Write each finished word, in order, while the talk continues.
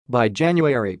By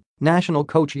January, national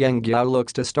coach Yeng Guiao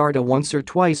looks to start a once or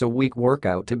twice a week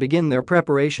workout to begin their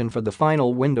preparation for the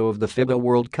final window of the FIBA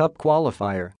World Cup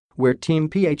qualifier, where Team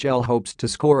Phl hopes to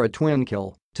score a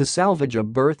twinkill to salvage a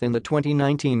berth in the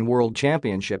 2019 World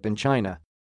Championship in China.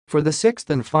 For the sixth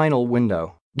and final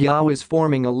window, Guiao is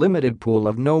forming a limited pool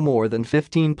of no more than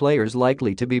 15 players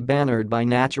likely to be bannered by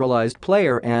naturalized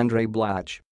player Andray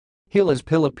Blatche. Gilas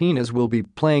Pilipinas will be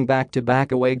playing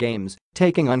back-to-back away games,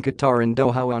 taking on Qatar in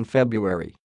Doha on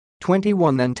February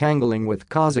 21 then tangling with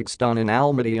Kazakhstan in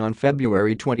Almaty on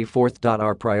February 24.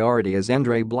 Our priority is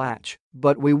Andray Blatche,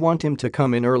 but we want him to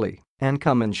come in early and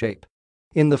come in shape.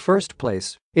 In the first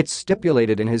place, it's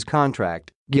stipulated in his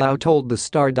contract, Guiao told the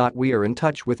Star. We are in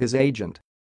touch with his agent.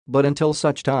 But until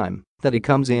such time that he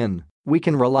comes in, we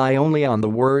can rely only on the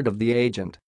word of the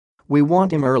agent. We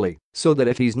want him early so that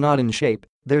if he's not in shape,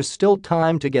 there's still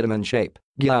time to get him in shape,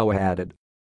 Guiao added.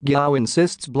 Guiao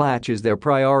insists Blatche is their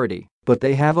priority, but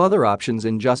they have other options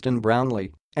in Justin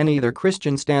Brownlee and either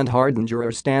Christian Standhardinger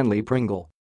or Stanley Pringle.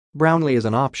 Brownlee is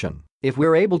an option if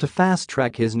we're able to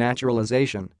fast-track his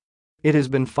naturalization. It has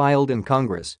been filed in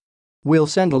Congress. We'll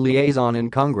send a liaison in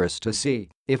Congress to see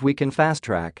if we can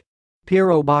fast-track.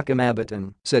 Pero baka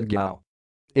mabitin, said Guiao.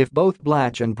 If both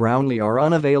Blatche and Brownlee are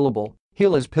unavailable,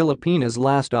 Gilas Pilipinas'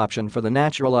 last option for the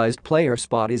naturalized player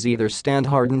spot is either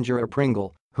Standhardinger or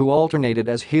Pringle, who alternated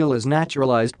as Gilas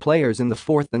naturalized players in the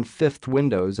fourth and fifth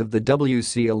windows of the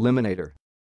WC Eliminator.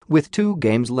 With 2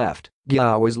 games left,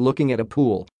 Guiao is looking at a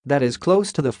pool that is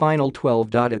close to the final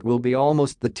 12. It will be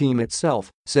almost the team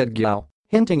itself, said Guiao,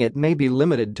 hinting it may be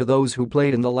limited to those who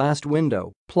played in the last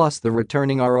window, plus the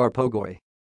returning RR Pogoy.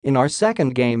 In our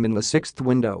second game in the 6th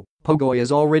window, Pogoy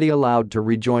is already allowed to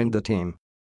rejoin the team.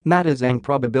 Matazang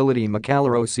probability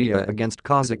Makalarosia against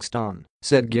Kazakhstan,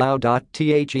 said Guiao.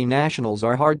 The nationals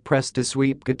are hard-pressed to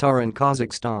sweep Qatar and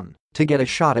Kazakhstan to get a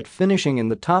shot at finishing in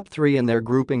the top 3 in their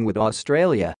grouping with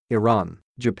Australia, Iran,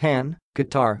 Japan,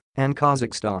 Qatar, and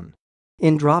Kazakhstan.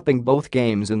 In dropping both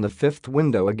games in the 5th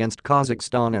window against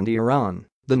Kazakhstan and Iran,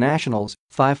 the nationals,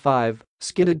 5-5,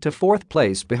 skidded to 4th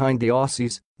place behind the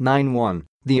Aussies, 9-1,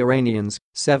 the Iranians,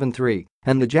 7-3,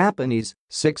 and the Japanese,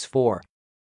 6-4.